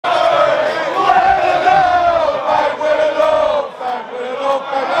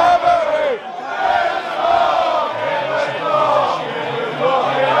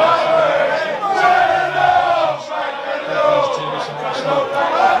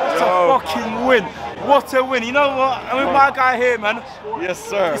a fucking win. What a win. You know what? I'm with my guy here, man. Yes,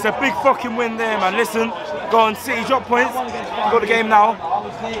 sir. It's a big fucking win there, man. Listen, go on, City drop points. Got the game now.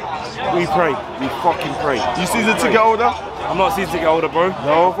 We pray. We fucking pray. You season ticket holder? I'm not season ticket holder, bro.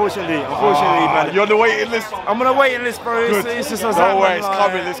 No, unfortunately, man. You're on the waiting list? I'm on the waiting list, bro. It's just a no way, it's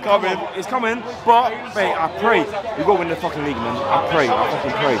coming, it's coming. It's coming, but, mate, I pray. We've got to win the fucking league, man. I pray, I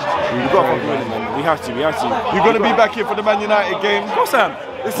fucking pray. We've got to fucking win it, man. We have to. You're going to be back here for the Man United game? Of course I am.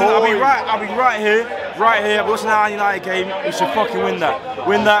 Listen, I'll be right here, watching the Man United game. We should fucking win that.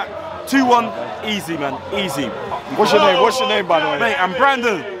 Win that. 2-1, easy, man, easy. What's your name? What's your name, by the way? Mate, I'm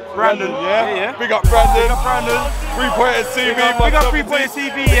Brandon. Yeah. Big up Brandon. Big up Brandon. 3-pointer CV. Big up 3-pointer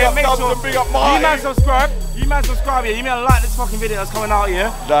CV. Yeah, make sure. Big up Martin. You man subscribe. Yeah. You man like this fucking video that's coming out.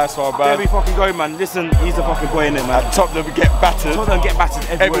 Yeah. That's one, man. There we fucking go, man. Listen, he's the fucking boy in it, man. Tottenham get battered. Tottenham get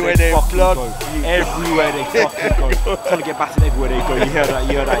battered everywhere they fucking go. Everywhere they fucking go. Tottenham get battered everywhere they go. You hear that?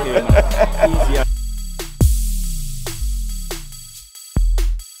 You hear that here, man. Easy.